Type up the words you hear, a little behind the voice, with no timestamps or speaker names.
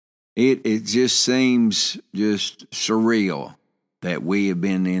It just seems just surreal that we have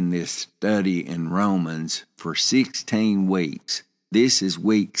been in this study in Romans for 16 weeks. This is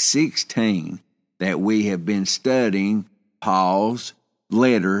week 16 that we have been studying Paul's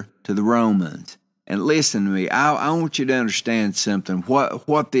letter to the Romans. And listen to me, I want you to understand something,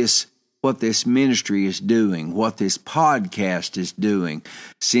 what this ministry is doing, what this podcast is doing.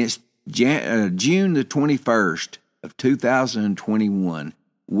 Since June the 21st of 2021,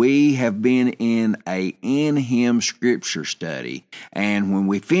 we have been in a In Him scripture study. And when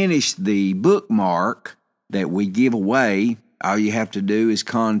we finish the bookmark that we give away, all you have to do is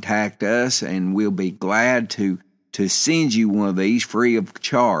contact us, and we'll be glad to send you one of these free of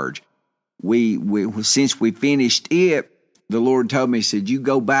charge. Since we finished it, the Lord told me, He said, you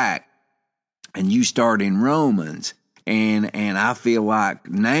go back and you start in Romans. And I feel like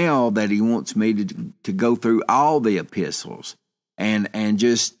now that He wants me to go through all the epistles and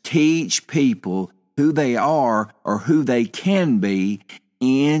just teach people who they are or who they can be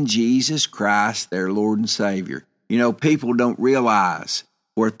in Jesus Christ, their Lord and Savior. You know, people don't realize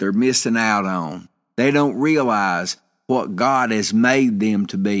what they're missing out on. They don't realize what God has made them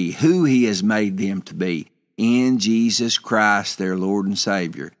to be, who He has made them to be in Jesus Christ, their Lord and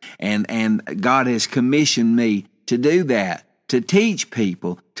Savior. And God has commissioned me to do that, to teach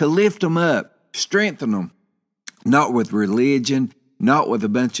people, to lift them up, strengthen them, not with religion, not with a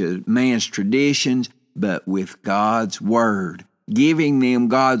bunch of man's traditions, but with God's Word, giving them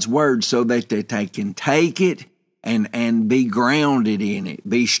God's Word so that they can take it and be grounded in it,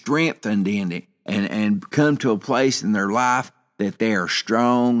 be strengthened in it, and come to a place in their life that they are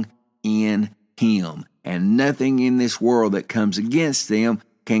strong in Him. And nothing in this world that comes against them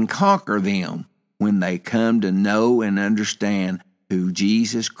can conquer them when they come to know and understand who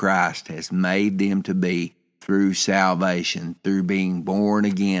Jesus Christ has made them to be through salvation, through being born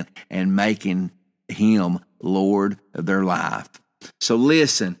again and making Him Lord of their life. So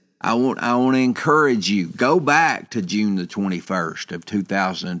listen, I want to encourage you, go back to June the 21st of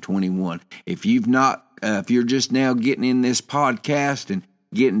 2021. If you're just now getting in this podcast and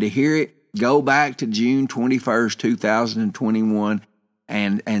getting to hear it, go back to June 21st, 2021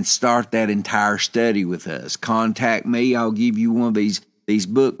 and start that entire study with us. Contact me. I'll give you one of these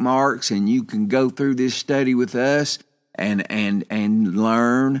bookmarks, and you can go through this study with us and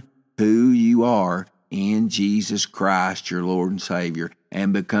learn who you are in Jesus Christ, your Lord and Savior,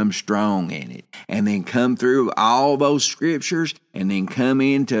 and become strong in it. And then come through all those scriptures and then come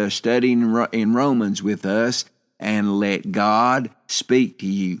into studying in Romans with us and let God speak to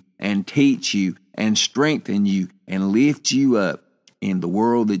you and teach you and strengthen you and lift you up in the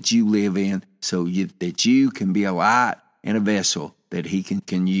world that you live in so that you can be a light and a vessel that He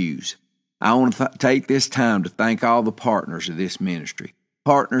can use. I want to take this time to thank all the partners of this ministry.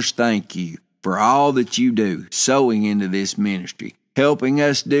 Partners, thank you for all that you do, sowing into this ministry, helping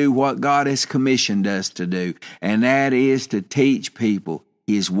us do what God has commissioned us to do, and that is to teach people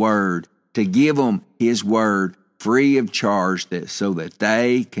His Word, to give them His Word free of charge so that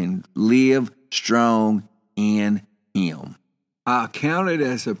they can live strong in Him. I count it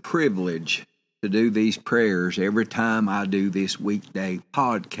as a privilege to do these prayers every time I do this weekday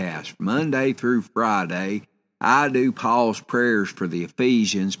podcast. Monday through Friday, I do Paul's prayers for the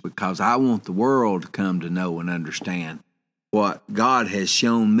Ephesians because I want the world to come to know and understand what God has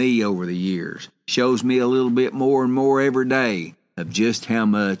shown me over the years. Shows me a little bit more and more every day of just how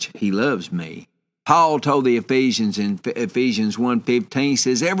much He loves me. Paul told the Ephesians in Ephesians 1:15,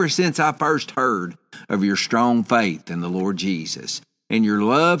 says, ever since I first heard of your strong faith in the Lord Jesus and your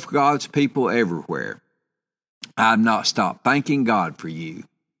love for God's people everywhere, I have not stopped thanking God for you.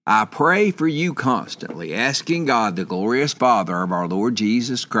 I pray for you constantly, asking God, the glorious Father of our Lord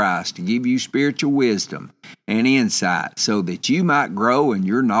Jesus Christ, to give you spiritual wisdom and insight so that you might grow in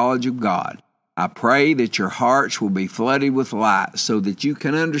your knowledge of God. I pray that your hearts will be flooded with light so that you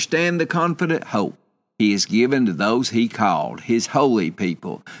can understand the confident hope He has given to those He called, His holy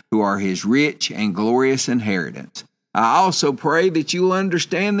people, who are His rich and glorious inheritance. I also pray that you will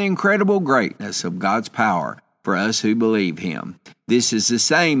understand the incredible greatness of God's power for us who believe Him. This is the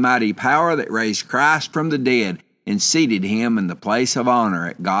same mighty power that raised Christ from the dead and seated Him in the place of honor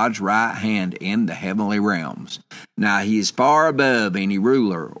at God's right hand in the heavenly realms. Now He is far above any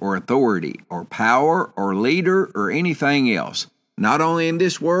ruler or authority or power or leader or anything else, not only in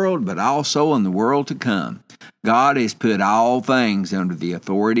this world but also in the world to come. God has put all things under the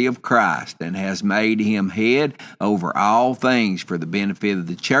authority of Christ and has made Him head over all things for the benefit of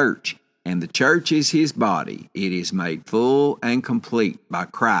the church. And the church is His body. It is made full and complete by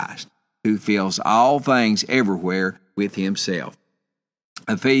Christ, who fills all things everywhere with Himself.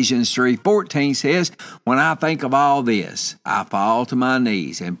 Ephesians 3:14 says, "When I think of all this, I fall to my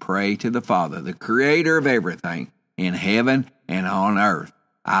knees and pray to the Father, the creator of everything in heaven and on earth.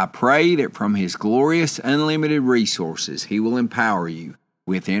 I pray that from his glorious, unlimited resources, he will empower you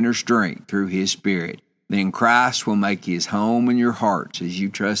with inner strength through his Spirit. Then Christ will make his home in your hearts as you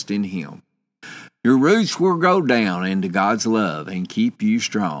trust in him. Your roots will grow down into God's love and keep you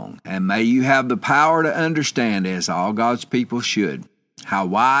strong. And may you have the power to understand, as all God's people should, how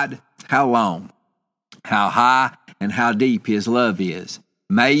wide, how long, how high, and how deep his love is.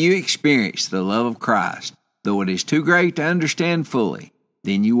 May you experience the love of Christ, though it is too great to understand fully.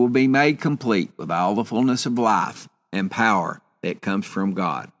 Then you will be made complete with all the fullness of life and power that comes from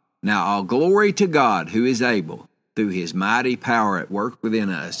God. Now all glory to God, who is able, through his mighty power at work within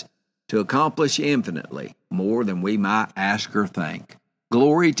us, to accomplish infinitely more than we might ask or think.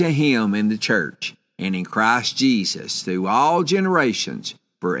 Glory to him in the church and in Christ Jesus through all generations,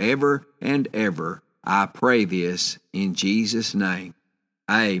 forever and ever. I pray this in Jesus' name.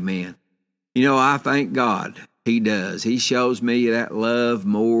 Amen." I thank God. He does. He shows me that love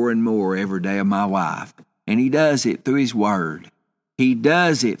more and more every day of my life. And he does it through his word. He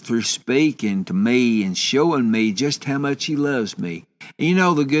does it through speaking to me and showing me just how much he loves me. And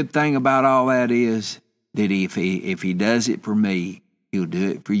the good thing about all that is that if he does it for me, he'll do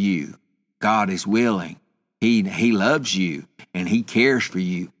it for you. God is willing. He loves you, and he cares for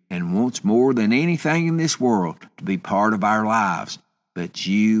you and wants more than anything in this world to be part of our lives. But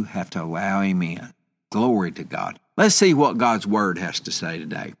you have to allow him in. Glory to God. Let's see what God's word has to say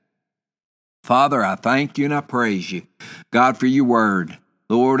today. Father, I thank you and I praise you, God, for your word.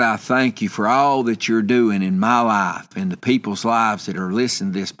 Lord, I thank you for all that you're doing in my life and the people's lives that are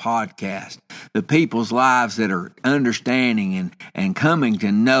listening to this podcast, the people's lives that are understanding and coming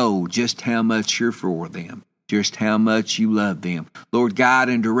to know just how much you're for them, just how much you love them. Lord, guide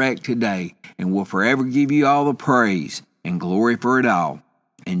and direct today, and we'll forever give you all the praise and glory for it all.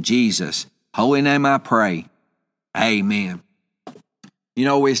 In Jesus' holy name I pray. Amen. We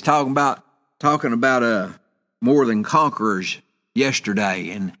was talking about more than conquerors yesterday,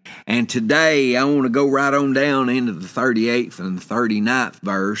 and today I want to go right on down into the 38th and the 39th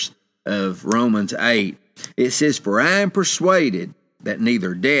verse of Romans 8. It says, "For I am persuaded that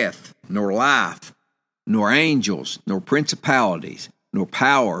neither death, nor life, nor angels, nor principalities, nor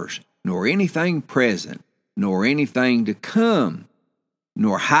powers, nor anything present, nor anything to come,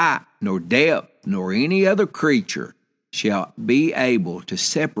 nor height, nor depth, nor any other creature shall be able to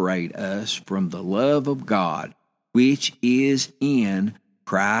separate us from the love of God, which is in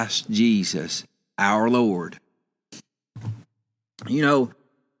Christ Jesus our Lord."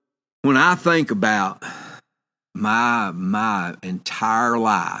 When I think about my entire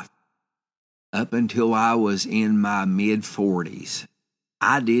life up until I was in my mid-40s,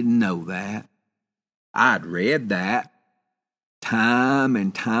 I didn't know that. I'd read that time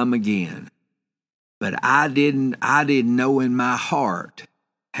and time again, but I didn't know in my heart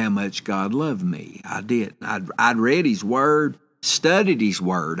how much God loved me. I didn't. I'd read his word, studied his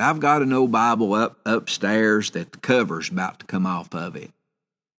word. I've got an old Bible upstairs that the cover's about to come off of it.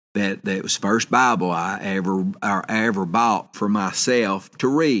 That was the first Bible I ever bought for myself to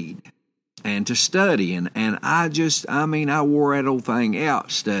read and to study. And I wore that old thing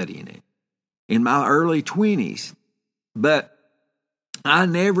out studying it in my early 20s. But I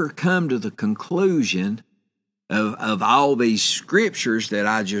never come to the conclusion of all these scriptures that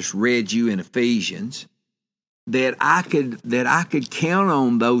I just read you in Ephesians that I could count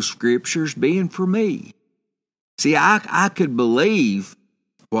on those scriptures being for me. See, I could believe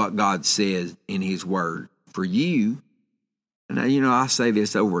what God says in his word for you. And I say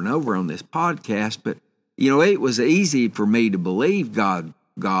this over and over on this podcast, but it was easy for me to believe God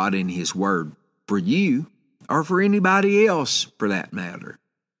in his word for you or for anybody else for that matter.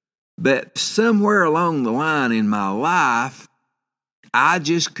 But somewhere along the line in my life, I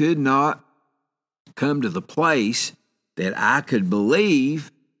just could not come to the place that I could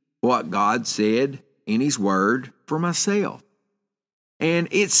believe what God said in his word for myself. And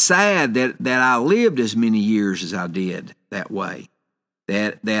it's sad that I lived as many years as I did that way.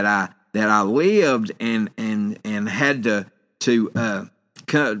 That I lived and had to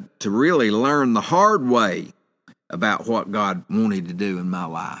really learn the hard way about what God wanted to do in my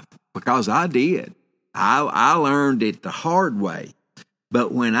life, because I did. I learned it the hard way.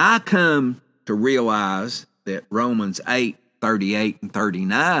 But when I come to realize that Romans 8:38 and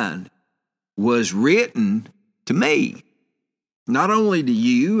 39 was written to me, not only to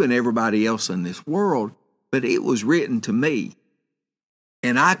you and everybody else in this world, but it was written to me.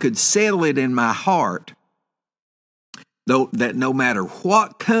 And I could settle it in my heart that no matter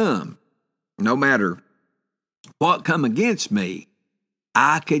what come against me,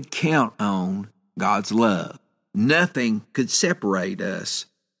 I could count on God's love. Nothing could separate us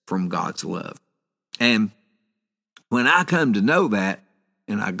from God's love. And when I come to know that,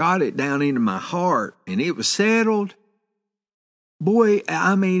 and I got it down into my heart, and it was settled, boy,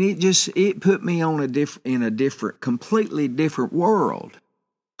 I mean, it put me on in a completely different world.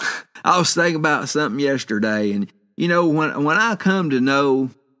 I was thinking about something yesterday, and when I come to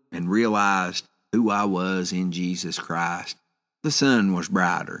know and realized who I was in Jesus Christ, the sun was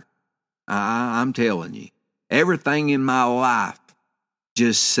brighter. I'm telling you, everything in my life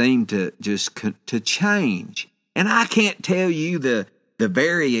just seemed to change. And I can't tell you the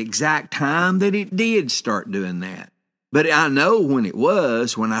very exact time that it did start doing that. But I know when it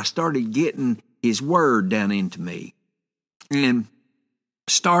was, when I started getting His Word down into me and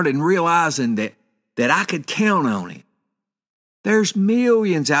started realizing that I could count on it. There's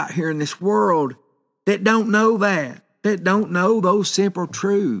millions out here in this world that don't know that don't know those simple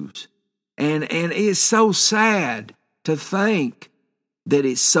truths. And it's so sad to think that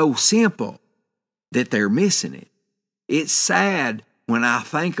it's so simple that they're missing it. It's sad when I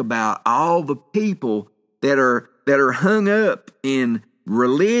think about all the people that are hung up in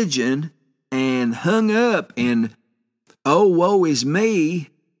religion and hung up in, oh, woe is me,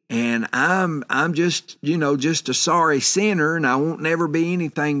 and I'm just a sorry sinner, and I won't never be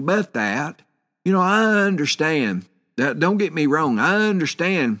anything but that. I understand. Don't get me wrong. I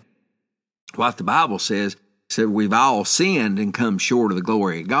understand what the Bible says we've all sinned and come short of the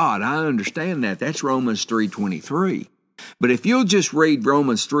glory of God. I understand that. That's Romans 3:23. But if you'll just read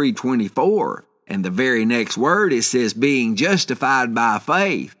Romans 3:24, and the very next word, it says, being justified by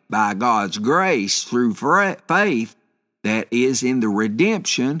faith, by God's grace through faith, that is in the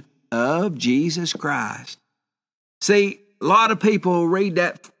redemption of Jesus Christ. See, a lot of people read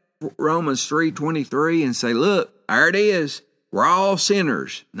that Romans 3:23 and say, look, there it is. We're all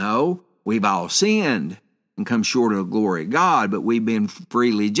sinners. No, we've all sinned and come short of the glory of God, but we've been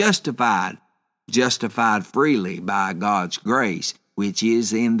freely justified freely by God's grace, which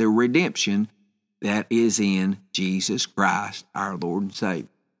is in the redemption that is in Jesus Christ, our Lord and Savior.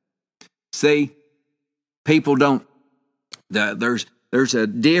 See, people don't, there's a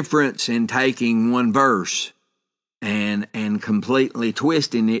difference in taking one verse and completely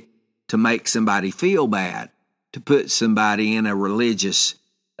twisting it to make somebody feel bad, to put somebody in a religious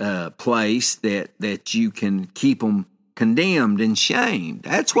place that you can keep them condemned and shamed.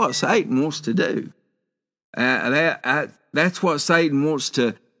 That's what Satan wants to do. That's what Satan wants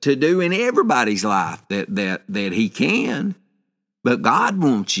to do in everybody's life that he can. But God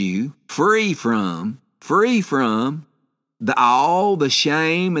wants you free from all the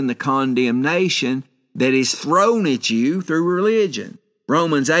shame and the condemnation that is thrown at you through religion.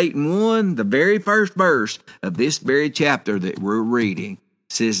 Romans 8:1, the very first verse of this very chapter that we're reading,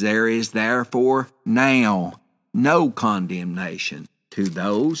 says, there is therefore now no condemnation to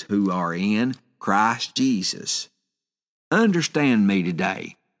those who are in Christ Jesus. Understand me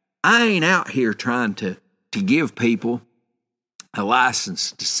today. I ain't out here trying to give people a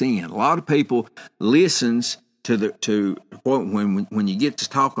license to sin. A lot of people listens to when you get to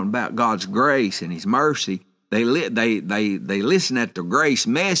talking about God's grace and His mercy, they listen at the grace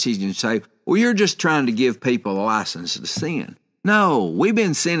message and say, well, you're just trying to give people a license to sin. No, we've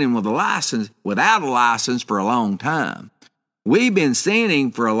been sinning without a license for a long time. We've been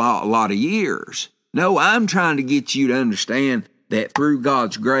sinning for a lot of years. No, I'm trying to get you to understand that through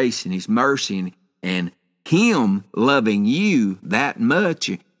God's grace and His mercy and Him loving you that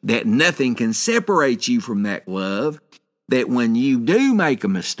much, that nothing can separate you from that love, that when you do make a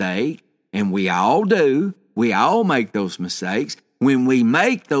mistake, and we all do, we all make those mistakes, when we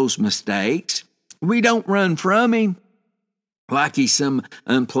make those mistakes, we don't run from Him like He's some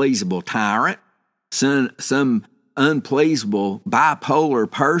unpleasable tyrant, some unpleasable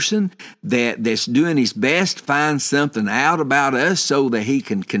bipolar person that's doing his best to find something out about us so that he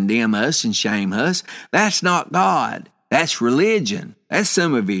can condemn us and shame us. That's not God. That's religion. That's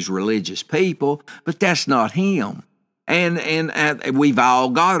some of His religious people, but that's not Him. And we've all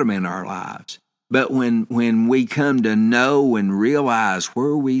got them in our lives. But when we come to know and realize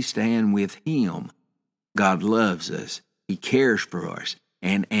where we stand with Him, God loves us. He cares for us.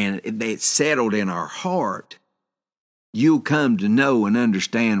 And it's settled in our heart. You'll come to know and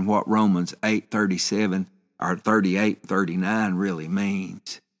understand what Romans 8:37 or 38:39 really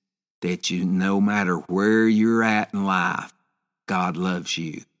means. That no matter where you're at in life, God loves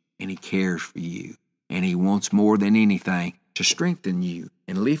you and He cares for you. And He wants more than anything to strengthen you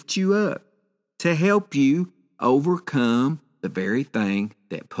and lift you up, to help you overcome the very thing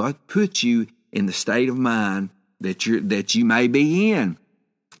that puts you in the state of mind that you may be in,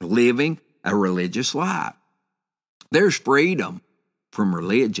 living a religious life. There's freedom from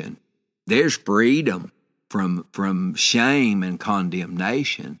religion. There's freedom from shame and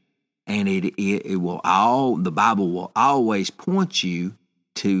condemnation. And the Bible will always point you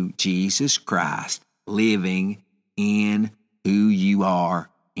to Jesus Christ living in who you are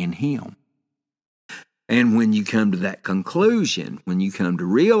in Him. And when you come to that conclusion, when you come to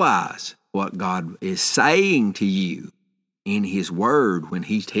realize what God is saying to you in His Word, when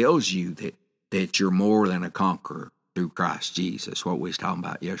He tells you that you're more than a conqueror through Christ Jesus, what we was talking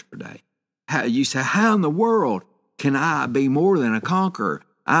about yesterday. You say, how in the world can I be more than a conqueror?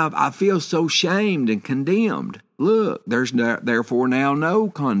 I feel so shamed and condemned. Look, there's therefore now no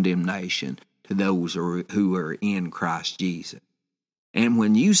condemnation to those who are in Christ Jesus. And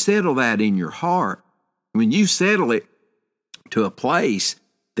when you settle that in your heart, when you settle it to a place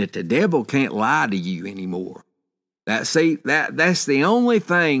that the devil can't lie to you anymore, that's the only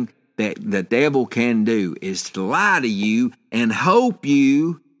thing that the devil can do, is to lie to you and hope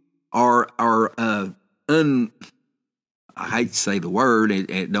you are I hate to say the word,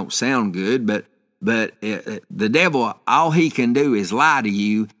 it don't sound good, but the devil, all he can do is lie to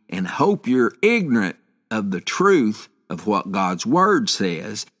you and hope you're ignorant of the truth of what God's Word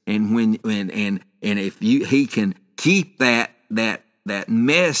says. And if he can keep that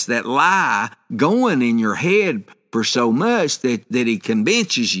mess, that lie going in your head for so much that he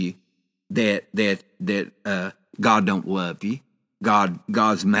convinces you that God don't love you,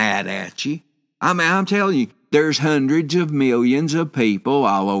 God's mad at you. I mean, I'm telling you, there's hundreds of millions of people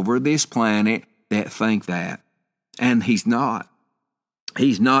all over this planet that think that. And He's not.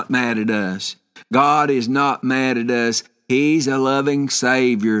 He's not mad at us. God is not mad at us. He's a loving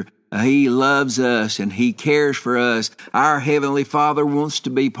Savior. He loves us and He cares for us. Our Heavenly Father wants to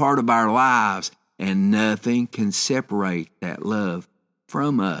be part of our lives, and nothing can separate that love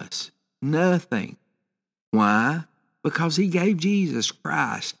from us. Nothing. Why? Because He gave Jesus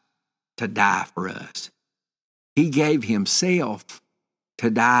Christ to die for us. He gave Himself to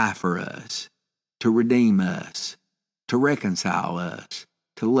die for us, to redeem us, to reconcile us,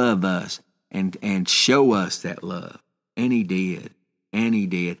 to love us, and show us that love. And He did. And He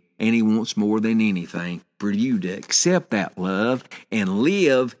did. And He wants more than anything for you to accept that love and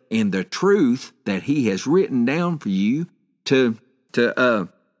live in the truth that He has written down for you to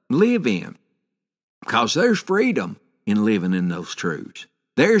live in. Because there's freedom in living in those truths.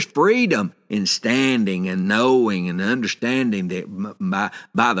 There's freedom in standing and knowing and understanding that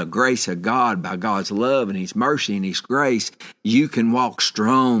by the grace of God, by God's love and His mercy and His grace, you can walk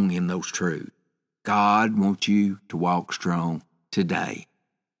strong in those truths. God wants you to walk strong today.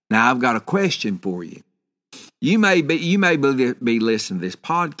 Now, I've got a question for you. You may be listening to this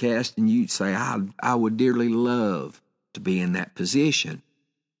podcast and you'd say, I would dearly love to be in that position.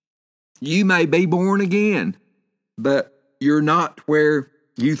 You may be born again, but you're not where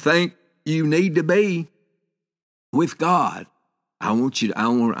you think you need to be with God. I want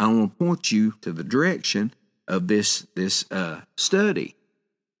to point you to the direction of this study.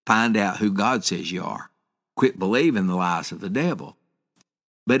 Find out who God says you are. Quit believing the lies of the devil.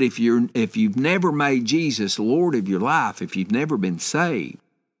 But if you've never made Jesus Lord of your life, if you've never been saved,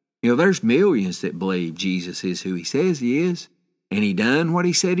 there's millions that believe Jesus is who He says He is, and He done what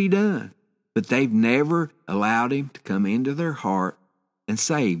He said He done. But they've never allowed Him to come into their heart and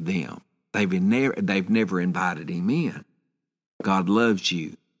save them. They've never invited Him in. God loves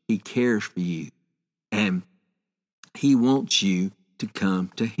you. He cares for you. And He wants you to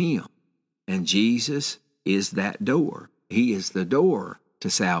come to Him. And Jesus is that door. He is the door to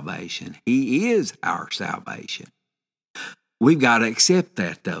salvation. He is our salvation. We've got to accept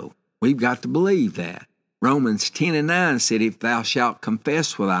that, though. We've got to believe that. Romans 10:9 said, if thou shalt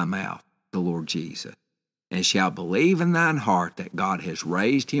confess with thy mouth the Lord Jesus, and shalt believe in thine heart that God has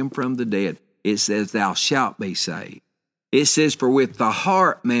raised Him from the dead, it says, thou shalt be saved. It says, for with the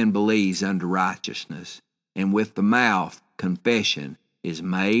heart man believes unto righteousness, and with the mouth confession is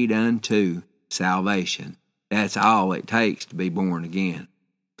made unto salvation. That's all it takes to be born again.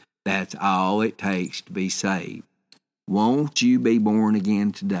 That's all it takes to be saved. Won't you be born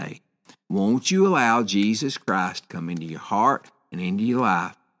again today? Won't you allow Jesus Christ to come into your heart and into your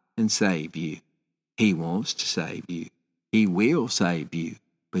life and save you? He wants to save you. He will save you,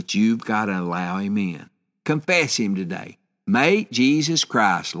 but you've got to allow Him in. Confess Him today. Make Jesus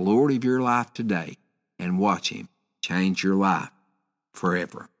Christ Lord of your life today, and watch Him change your life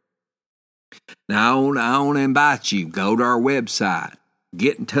forever. Now, I want to invite you, go to our website,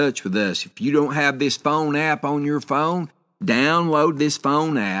 get in touch with us. If you don't have this phone app on your phone, download this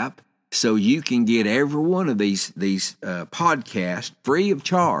phone app so you can get every one of these podcasts free of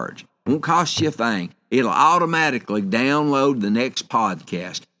charge. Won't cost you a thing. It'll automatically download the next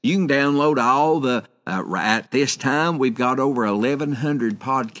podcast. You can download all the, at this time, we've got over 1,100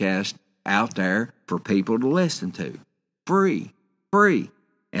 podcasts out there for people to listen to. Free.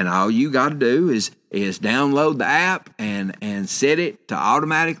 And all you got to do is download the app and set it to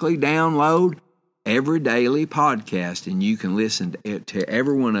automatically download every daily podcast, and you can listen to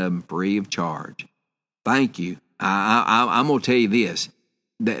every one of them free of charge. Thank you. I'm going to tell you this.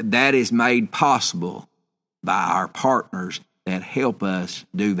 That is made possible by our partners that help us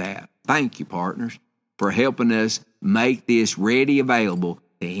do that. Thank you, partners, for helping us make this ready available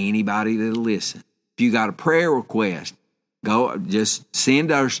to anybody that'll listen. If you got a prayer request, go just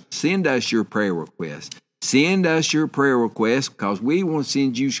send us your prayer request. Send us your prayer request, because we want to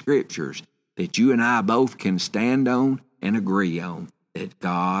send you scriptures that you and I both can stand on and agree on, that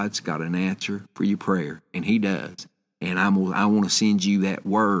God's got an answer for your prayer, and He does. And I want to send you that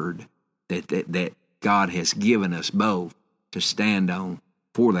word that God has given us both to stand on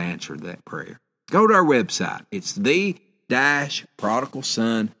for the answer to that prayer. Go to our website. It's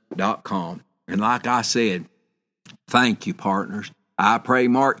the-prodigalson.com. And like I said, thank you, partners. I pray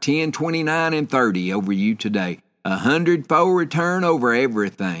Mark 10, 29, and 30 over you today. 100-fold return over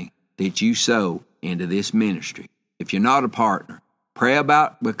everything that you sow into this ministry. If you're not a partner, pray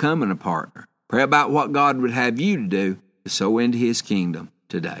about becoming a partner. Pray about what God would have you to do to sow into His kingdom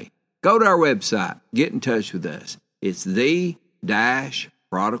today. Go to our website. Get in touch with us. It's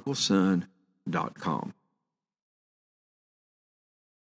the-prodigalson.com.